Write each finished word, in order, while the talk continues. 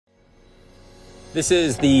This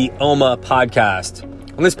is the OMA Podcast.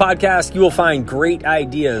 On this podcast, you will find great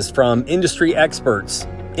ideas from industry experts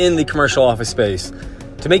in the commercial office space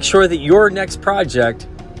to make sure that your next project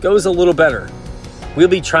goes a little better. We'll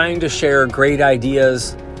be trying to share great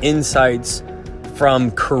ideas, insights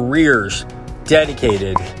from careers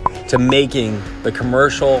dedicated to making the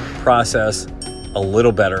commercial process a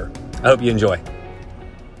little better. I hope you enjoy.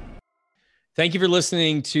 Thank you for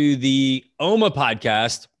listening to the OMA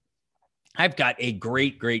Podcast. I've got a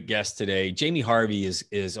great guest today. Jamie Harvey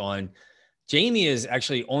is on. Jamie is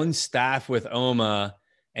actually on staff with OMA,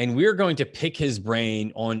 and we're going to pick his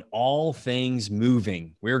brain on all things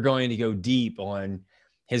moving. We're going to go deep on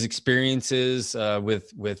his experiences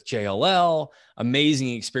with JLL,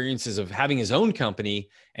 amazing experiences of having his own company,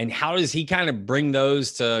 and how does he kind of bring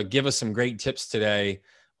those to give us some great tips today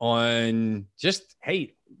on just,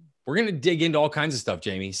 hey, we're going to dig into all kinds of stuff,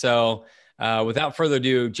 Jamie. So without further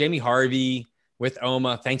ado, Jamie Harvey with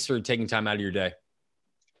OMA. Thanks for taking time out of your day.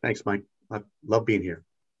 Thanks, Mike. I love being here.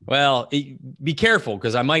 Well, be careful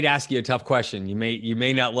because I might ask you a tough question. You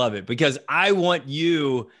may not love it because I want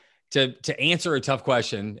you to answer a tough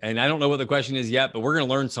question. And I don't know what the question is yet, but we're going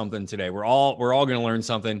to learn something today. We're all going to learn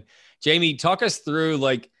something. Jamie, talk us through,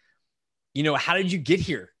 how did you get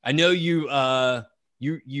here? I know you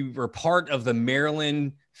were part of the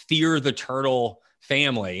Maryland Fear the Turtle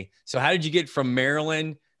family. So how did you get from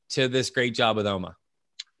Maryland to this great job with OMA?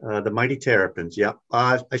 The mighty Terrapins. Yeah.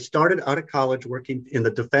 I started out of college working in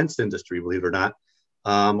the defense industry, believe it or not.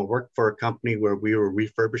 I worked for a company where we were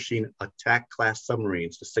refurbishing attack class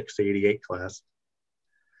submarines, the 688 class.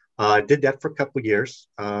 I did that for a couple of years.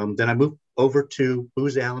 Then I moved over to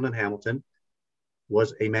Booz Allen and Hamilton,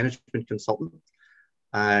 was a management consultant.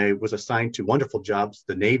 I was assigned to wonderful jobs,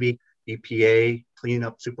 the Navy, EPA, cleaning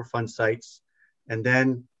up Superfund sites, and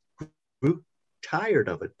then grew tired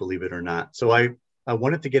of it, believe it or not. So I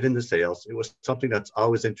wanted to get into sales. It was something that's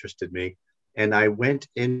always interested me. And I went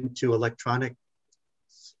into electronic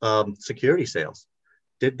security sales.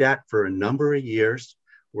 Did that for a number of years,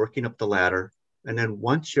 working up the ladder. And then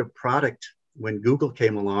once your product, when Google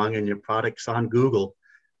came along and your product's on Google,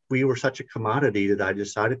 we were such a commodity that I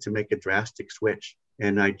decided to make a drastic switch.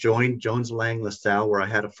 And I joined Jones Lang LaSalle, where I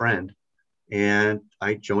had a friend. And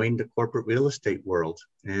I joined the corporate real estate world,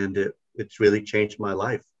 and it's really changed my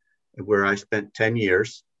life, where I spent 10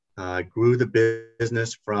 years, grew the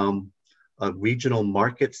business from a regional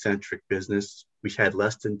market-centric business. We had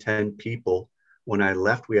less than 10 people. When I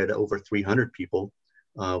left, we had over 300 people.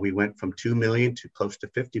 We went from $2 million to close to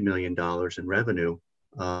 $50 million in revenue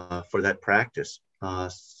for that practice.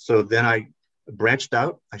 So then I branched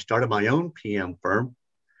out. I started my own PM firm,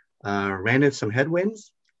 ran into some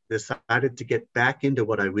headwinds, decided to get back into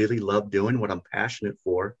what I really love doing, what I'm passionate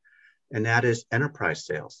for, and that is enterprise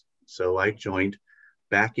sales. So I joined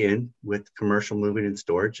back in with commercial moving and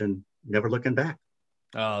storage and never looking back.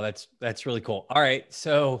 Oh, that's really cool. All right.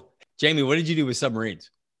 So Jamie, what did you do with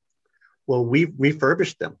submarines? Well, we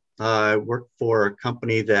refurbished them. I worked for a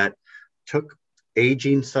company that took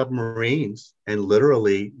aging submarines and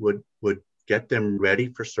literally would get them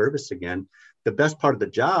ready for service again. The best part of the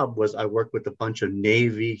job was I worked with a bunch of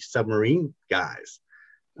Navy submarine guys,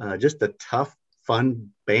 just a tough, fun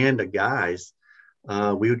band of guys.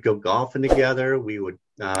 We would go golfing together.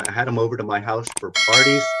 I had them over to my house for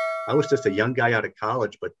parties. I was just a young guy out of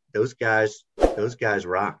college, but those guys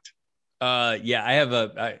rocked.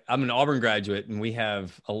 Yeah, I'm an Auburn graduate, and we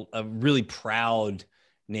have a really proud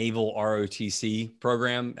naval ROTC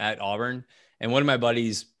program at Auburn. And one of my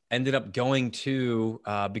buddies ended up going to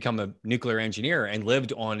become a nuclear engineer and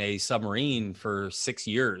lived on a submarine for 6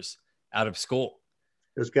 years out of school.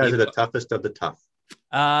 Those guys are the toughest of the tough.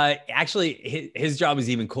 Actually, his job was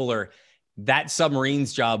even cooler. That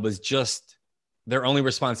submarine's job was just, their only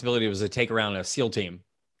responsibility was to take around a SEAL team.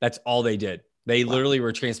 That's all they did. They literally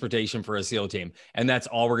were transportation for a SEAL team. And that's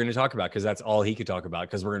all we're going to talk about because that's all he could talk about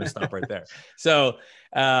because we're going to stop right there. So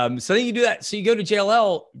then you do that. So you go to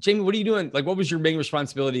JLL. Jamie, what are you doing? What was your main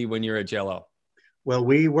responsibility when you're at JLL? Well,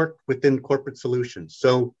 we worked within corporate solutions.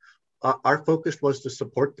 So our focus was to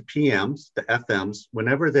support the PMs, the FMs,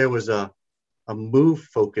 whenever there was a move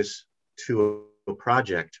focus to a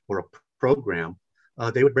project or a program,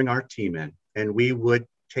 they would bring our team in and we would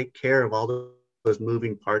take care of all those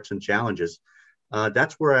moving parts and challenges.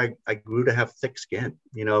 That's where I grew to have thick skin.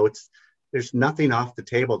 There's nothing off the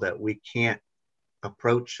table that we can't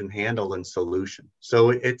approach and handle and solution. So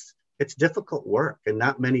it's difficult work and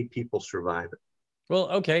not many people survive it. Well,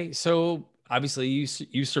 okay. So obviously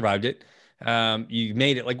you survived it. You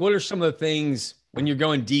made it. What are some of the things when you're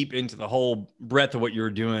going deep into the whole breadth of what you were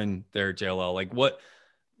doing there at JLL?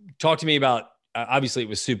 Talk to me about obviously it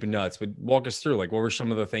was soup and nuts, but walk us through, like, what were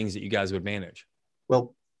some of the things that you guys would manage?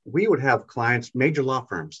 Well, we would have clients, major law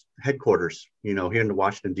firms, headquarters, here in the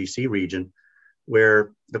Washington, D.C. region,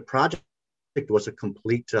 where the project was a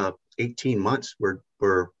complete 18 months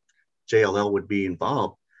where JLL would be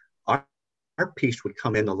involved. Our piece would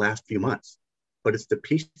come in the last few months, but it's the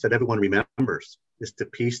piece that everyone remembers. It's the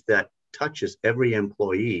piece that touches every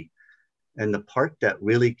employee and the part that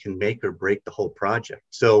really can make or break the whole project.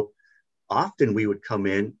 So often we would come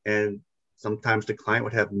in and sometimes the client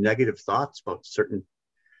would have negative thoughts about certain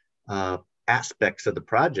aspects of the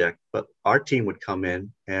project, but our team would come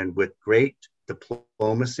in and with great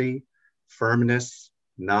diplomacy, firmness,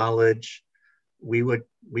 knowledge, we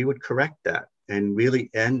would correct that and really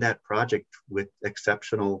end that project with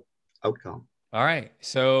exceptional outcome. All right.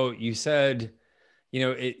 So you said,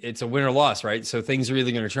 it's a win or loss, right? So things are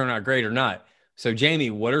either going to turn out great or not. So Jamie,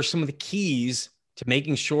 what are some of the keys to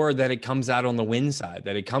making sure that it comes out on the win side,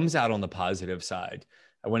 that it comes out on the positive side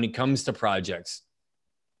when it comes to projects?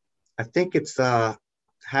 I think it's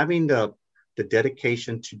having the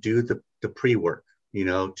dedication to do the pre-work,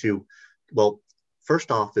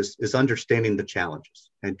 first off is understanding the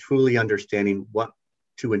challenges and truly understanding what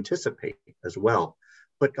to anticipate as well,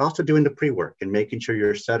 but also doing the pre-work and making sure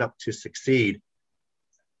you're set up to succeed,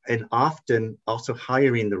 and often also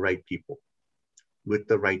hiring the right people with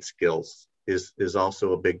the right skills is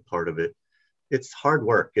also a big part of it. It's hard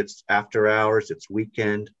work. It's after hours, it's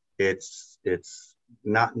weekend, it's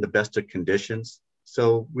not in the best of conditions.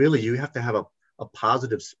 So really you have to have a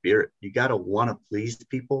positive spirit. You got to want to please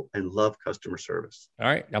people and love customer service. All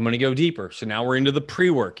right. I'm going to go deeper. So now we're into the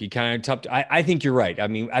pre-work. You kind of tough. I think you're right. I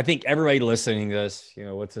mean, I think everybody listening to this,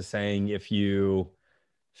 what's the saying? If you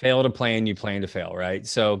fail to plan, you plan to fail, right?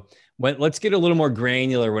 So let's get a little more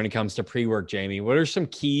granular when it comes to pre-work, Jamie. What are some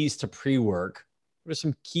keys to pre-work? What are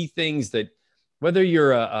some key things that, whether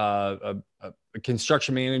you're a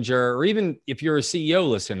construction manager, or even if you're a CEO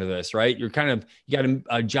listening to this, right? You got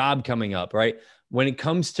a job coming up, right? When it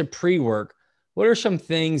comes to pre-work, what are some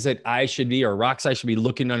things that I should be, or rocks I should be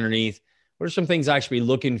looking underneath? What are some things I should be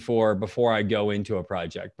looking for before I go into a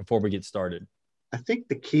project, before we get started? I think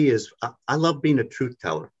the key is I love being a truth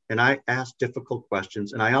teller, and I ask difficult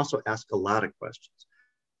questions, and I also ask a lot of questions.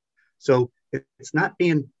 So it's not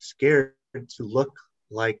being scared to look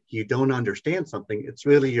like you don't understand something. It's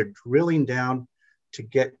really you're drilling down to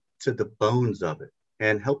get to the bones of it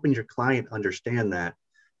and helping your client understand that,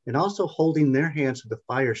 and also holding their hands to the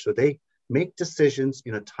fire so they make decisions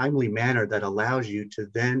in a timely manner that allows you to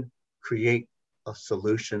then create a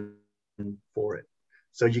solution for it.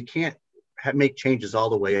 So you can't make changes all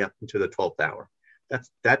the way up into the 12th hour.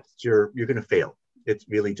 You're going to fail. It's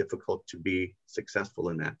really difficult to be successful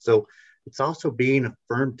in that. So it's also being a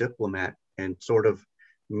firm diplomat and sort of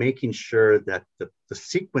making sure that the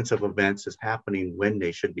sequence of events is happening when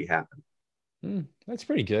they should be happening. That's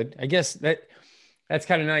pretty good. I guess that's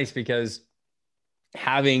kind of nice, because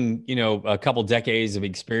having, a couple decades of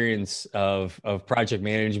experience of project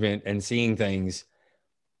management and seeing things,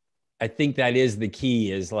 I think that is the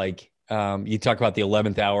key, is like, you talk about the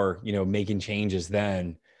 11th hour, making changes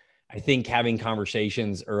then. I think having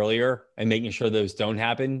conversations earlier and making sure those don't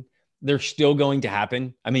happen, they're still going to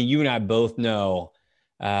happen. I mean, you and I both know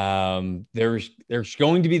there's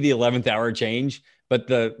going to be the 11th hour change, but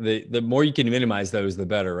the more you can minimize those, the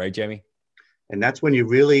better, right, Jamie? And that's when you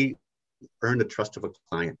really earn the trust of a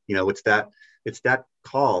client. It's that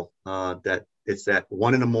call that it's at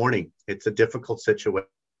 1 a.m. It's a difficult situation.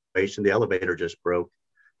 The elevator just broke.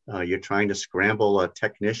 You're trying to scramble a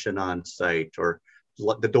technician on site, or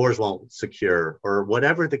the doors won't secure, or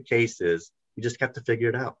whatever the case is. You just have to figure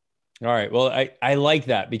it out. All right. Well, I like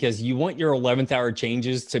that, because you want your 11th hour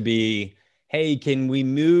changes to be, hey, can we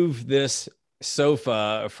move this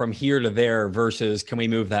sofa from here to there versus can we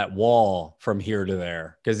move that wall from here to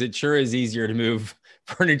there? Because it sure is easier to move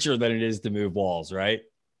furniture than it is to move walls, right?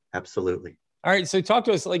 Absolutely. All right. So talk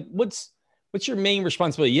to us, like, what's your main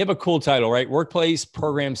responsibility? You have a cool title, right? Workplace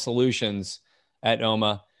Program Solutions at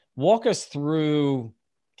OMA. Walk us through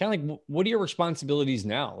kind of like, what are your responsibilities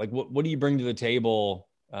now? Like, what do you bring to the table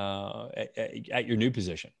at your new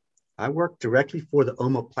position? I work directly for the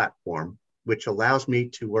OMA platform, which allows me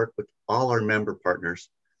to work with all our member partners,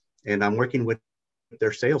 and I'm working with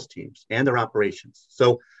their sales teams and their operations.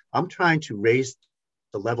 So I'm trying to raise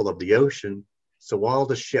the level of the ocean so all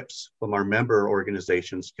the ships from our member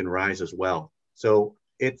organizations can rise as well. So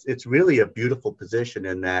it's really a beautiful position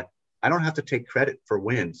in that I don't have to take credit for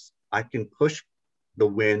wins. I can push the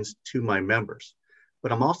wins to my members,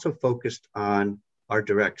 but I'm also focused on our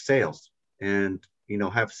direct sales and,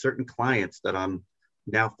 have certain clients that I'm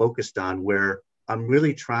now focused on, where I'm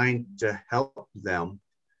really trying to help them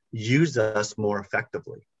use us more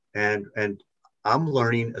effectively. And I'm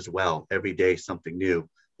learning as well every day something new,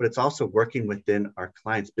 but it's also working within our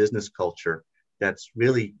client's business culture that's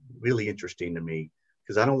really, really interesting to me,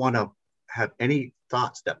 because I don't want to have any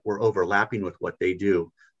thoughts that we're overlapping with what they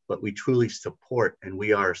do, but we truly support, and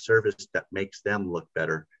we are a service that makes them look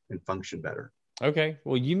better and function better. Okay.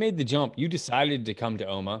 Well, you made the jump. You decided to come to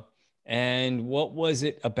OMA. And what was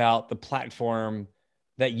it about the platform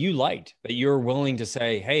that you liked, that you're willing to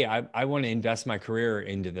say, hey, I want to invest my career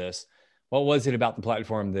into this? What was it about the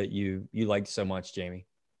platform that you liked so much, Jamie?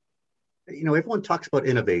 Everyone talks about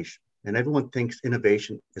innovation, and everyone thinks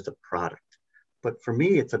innovation is a product. But for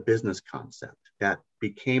me, it's a business concept that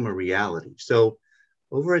became a reality. So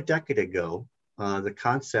over a decade ago, the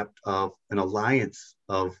concept of an alliance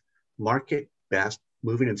of market best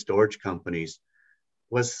moving and storage companies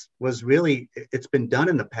was really, it's been done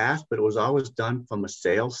in the past, but it was always done from a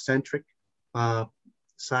sales centric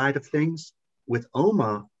side of things. With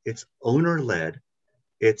OMA, it's owner led,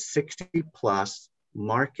 it's 60 plus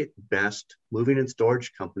market best moving and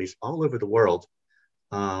storage companies all over the world,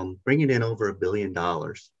 bringing in over $1 billion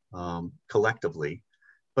collectively.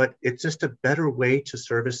 But it's just a better way to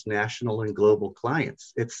service national and global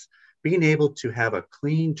clients. It's being able to have a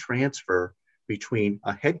clean transfer between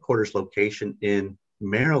a headquarters location in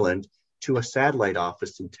Maryland to a satellite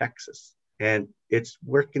office in Texas. And it's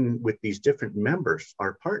working with these different members,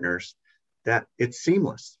 our partners, that it's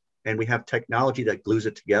seamless. And we have technology that glues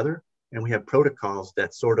it together, and we have protocols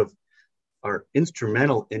that sort of are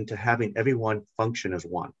instrumental into having everyone function as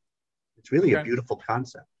one. It's really a beautiful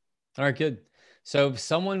concept. All right, good. So if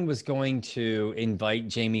someone was going to invite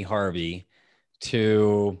Jamie Harvey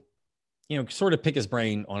to, sort of pick his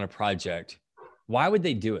brain on a project, why would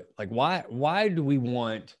they do it? Like, why do we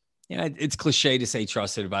want, it's cliche to say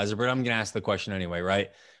trusted advisor, but I'm going to ask the question anyway, right?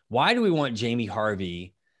 Why do we want Jamie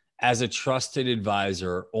Harvey as a trusted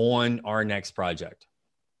advisor on our next project?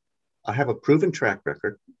 I have a proven track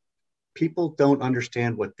record. People don't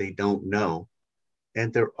understand what they don't know.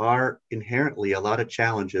 And there are inherently a lot of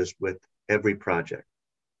challenges with every project.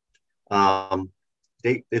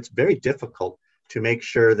 It's very difficult to make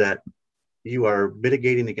sure that you are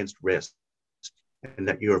mitigating against risk and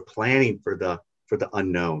that you are planning for the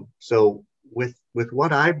unknown. So with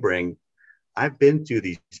what I bring, I've been through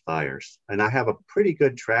these fires, and I have a pretty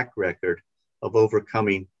good track record of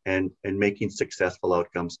overcoming and making successful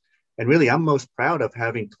outcomes. And really, I'm most proud of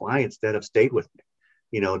having clients that have stayed with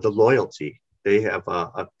me. The loyalty, they have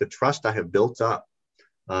the trust I have built up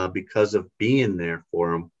because of being there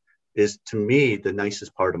for them is, to me, the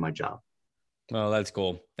nicest part of my job. Oh, that's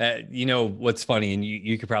cool. What's funny, and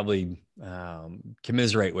you could probably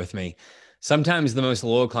commiserate with me. Sometimes the most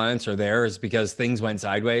loyal clients are there is because things went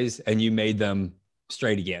sideways and you made them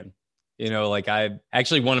straight again. Like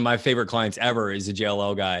one of my favorite clients ever is a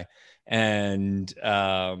JLL guy. And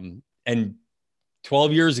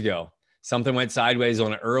 12 years ago, something went sideways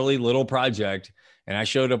on an early little project, and I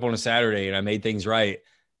showed up on a Saturday and I made things right.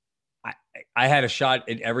 I had a shot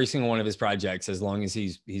at every single one of his projects as long as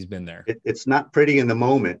he's been there. It's not pretty in the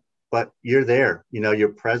moment, but you're there. You're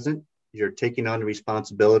present. You're taking on the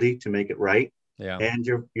responsibility to make it right. Yeah. And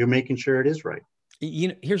you're making sure it is right.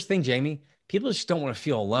 Here's the thing, Jamie. People just don't want to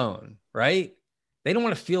feel alone, right? They don't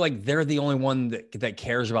want to feel like they're the only one that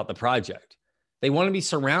cares about the project. They want to be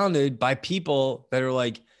surrounded by people that are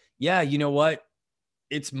like, yeah, you know what?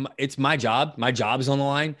 It's my job. My job is on the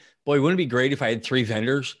line. Boy, wouldn't it be great if I had 3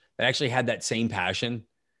 vendors that actually had that same passion?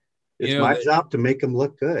 It's my job to make them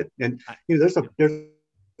look good. And there's a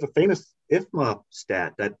famous IFMA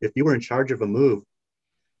stat that if you were in charge of a move,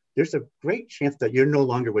 there's a great chance that you're no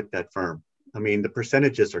longer with that firm. I mean, the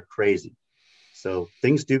percentages are crazy. So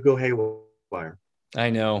things do go haywire. I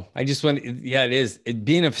know. I just went, it is.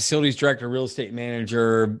 Being a facilities director, real estate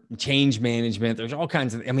manager, change management, there's all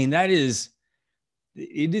kinds of,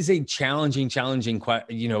 it is a challenging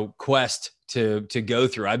quest to go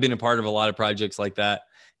through. I've been a part of a lot of projects like that,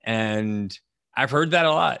 and I've heard that a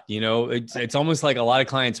lot. It's almost like a lot of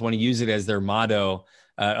clients want to use it as their motto.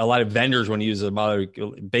 A lot of vendors want to use the motto,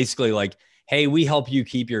 basically like, hey, we help you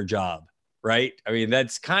keep your job. Right. I mean,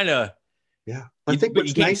 that's kind of, yeah. I think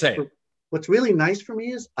what's really nice for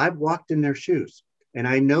me is I've walked in their shoes and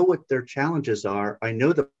I know what their challenges are. I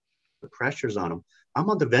know the pressures on them. I'm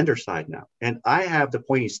on the vendor side now, and I have the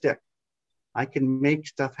pointy stick. I can make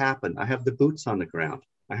stuff happen. I have the boots on the ground.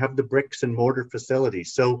 I have the bricks and mortar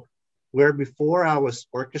facilities. So where before I was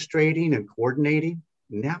orchestrating and coordinating,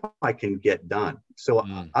 now I can get done. So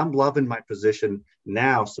I'm loving my position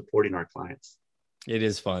now, supporting our clients. It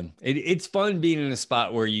is fun. It's fun being in a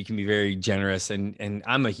spot where you can be very generous, and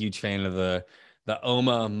I'm a huge fan of the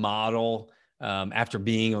OMA model. After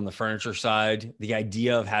being on the furniture side, the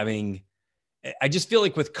idea of having, I just feel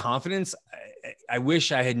like with confidence, I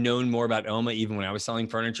wish I had known more about OMA even when I was selling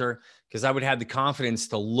furniture, because I would have the confidence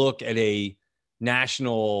to look at a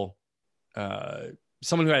national,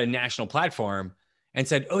 someone who had a national platform and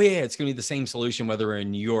said, oh yeah, it's going to be the same solution, whether we're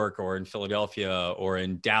in New York or in Philadelphia or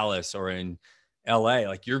in Dallas or in LA.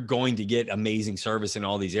 Like, you're going to get amazing service in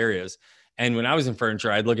all these areas. And when I was in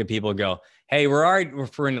furniture, I'd look at people and go, hey, we're all right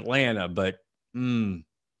if we're in Atlanta, but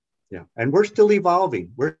yeah. And we're still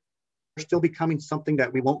evolving. We're still becoming something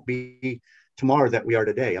that we won't be tomorrow that we are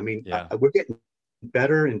today. I mean, we're getting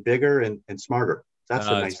better and bigger and smarter. That's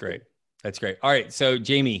that's great. That's great. All right. So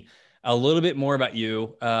Jamie, a little bit more about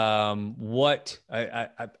you. I'm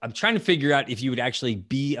trying to figure out if you would actually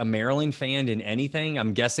be a Maryland fan in anything.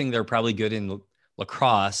 I'm guessing they're probably good in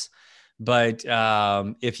lacrosse, but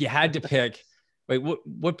if you had to pick,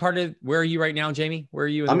 what part of, where are you right now, Jamie? Where are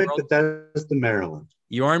you in the world? I'm in Bethesda, Maryland.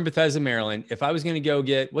 You are in Bethesda, Maryland. If I was going to go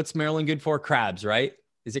get, what's Maryland good for? Crabs, right?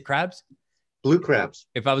 Is it crabs? Blue crabs.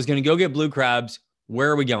 If I was going to go get blue crabs,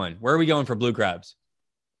 where are we going? Where are we going for blue crabs?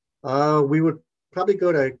 We would probably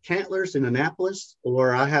go to Cantlers in Annapolis,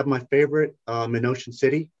 or I have my favorite in Ocean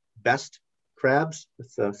City, Best Crabs.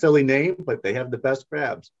 It's a silly name, but they have the best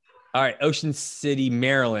crabs. All right, Ocean City,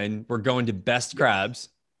 Maryland. We're going to Best Crabs.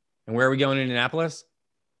 And where are we going in Annapolis?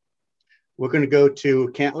 We're going to go to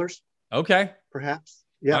Cantlers. Okay. Perhaps.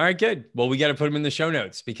 Yeah. All right, good. Well, we got to put them in the show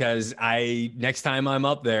notes, because next time I'm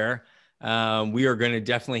up there, we are going to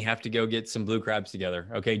definitely have to go get some blue crabs together.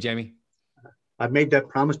 Okay, Jamie? I've made that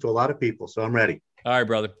promise to a lot of people, so I'm ready. All right,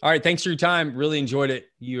 brother. All right. Thanks for your time. Really enjoyed it.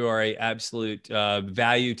 You are an absolute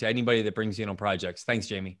value to anybody that brings you in on projects. Thanks,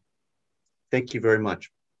 Jamie. Thank you very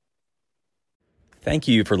much. Thank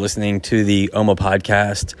you for listening to the OMA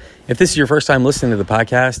Podcast. If this is your first time listening to the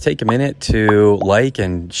podcast, take a minute to like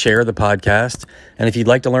and share the podcast. And if you'd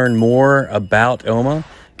like to learn more about OMA,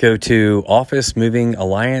 go to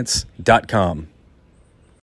officemovingalliance.com.